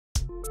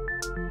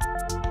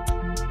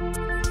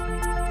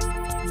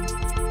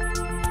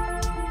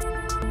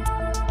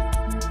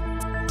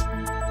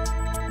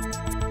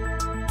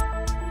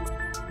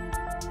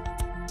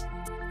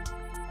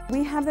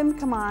We have them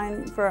come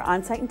on for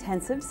on-site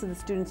intensive, so the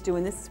students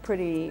doing this is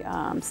pretty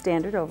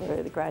standard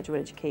over the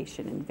graduate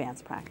education and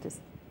advanced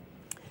practice.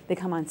 They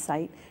come on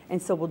site,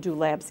 and so we'll do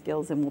lab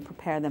skills and we'll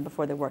prepare them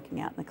before they're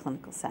working out in the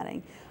clinical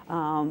setting.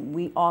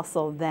 We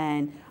also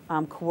then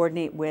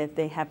coordinate with,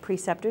 they have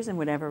preceptors in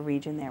whatever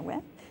region they're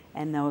with,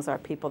 and those are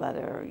people that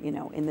are, you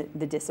know, in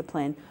the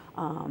discipline.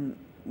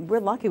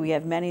 We're lucky we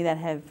have many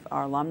that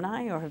are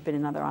alumni or have been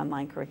in other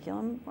online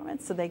curriculum from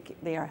it, so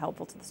they are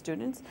helpful to the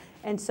students.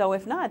 And so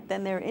if not,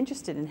 then they're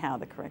interested in how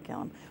the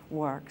curriculum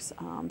works.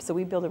 So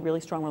we build a really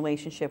strong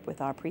relationship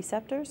with our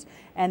preceptors,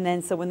 and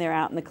then so when they're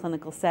out in the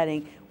clinical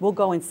setting, we'll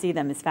go and see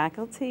them as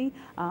faculty.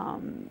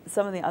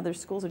 Some of the other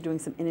schools are doing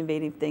some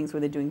innovative things where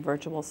they're doing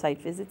virtual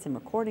site visits and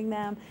recording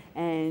them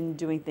and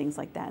doing things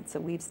like that. So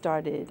we've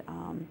started,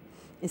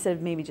 instead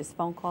of maybe just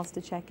phone calls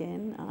to check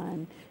in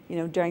on, you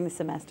know, during the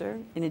semester,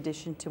 in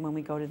addition to when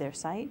we go to their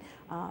site.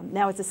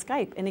 Now it's a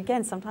Skype, and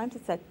again, sometimes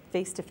it's that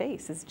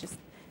face-to-face.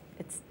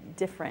 It's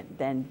different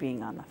than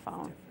being on the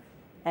phone.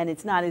 And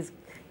it's not as,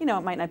 you know,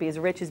 it might not be as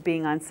rich as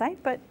being on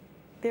site, but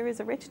there is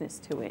a richness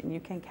to it, and you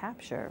can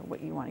capture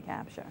what you want to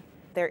capture.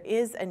 There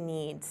is a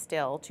need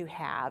still to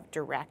have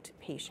direct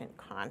patient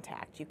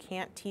contact. You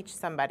can't teach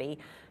somebody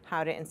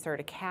how to insert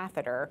a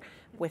catheter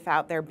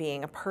without there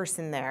being a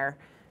person there.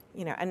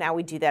 You know, and now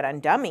we do that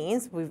on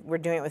dummies. We're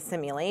doing it with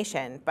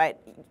simulation,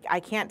 but I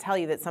can't tell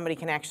you that somebody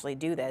can actually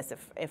do this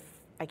if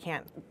I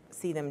can't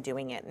see them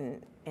doing it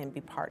and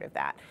be part of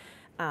that.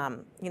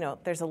 You know,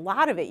 there's a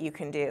lot of it you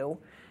can do,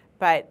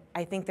 but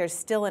I think there's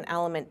still an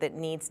element that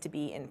needs to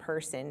be in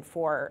person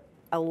for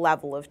a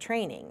level of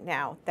training.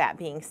 Now, that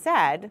being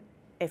said,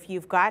 if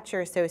you've got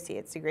your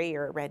associate's degree,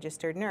 you're a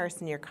registered nurse,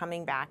 and you're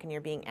coming back and you're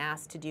being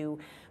asked to do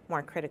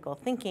more critical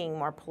thinking,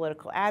 more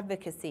political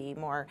advocacy,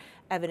 more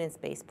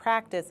evidence-based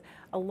practice,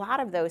 a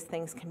lot of those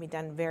things can be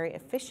done very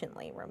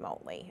efficiently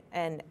remotely,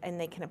 and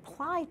they can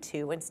apply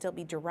to and still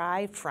be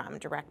derived from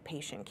direct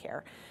patient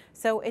care.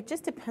 So it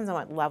just depends on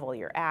what level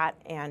you're at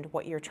and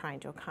what you're trying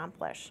to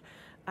accomplish.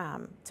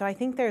 So I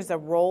think there's a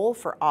role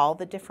for all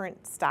the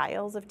different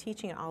styles of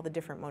teaching and all the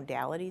different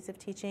modalities of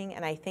teaching,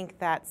 and I think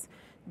that's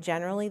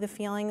generally the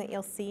feeling that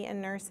you'll see in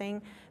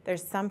nursing.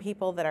 There's some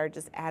people that are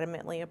just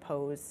adamantly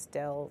opposed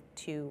still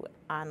to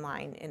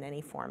online in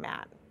any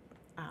format.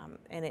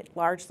 And it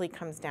largely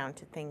comes down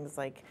to things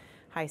like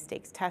high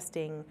stakes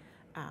testing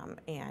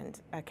and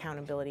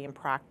accountability and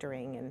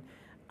proctoring,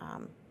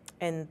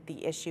 and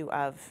the issue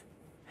of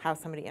how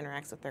somebody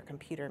interacts with their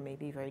computer may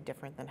be very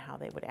different than how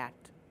they would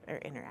act or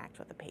interact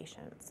with the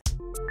patients.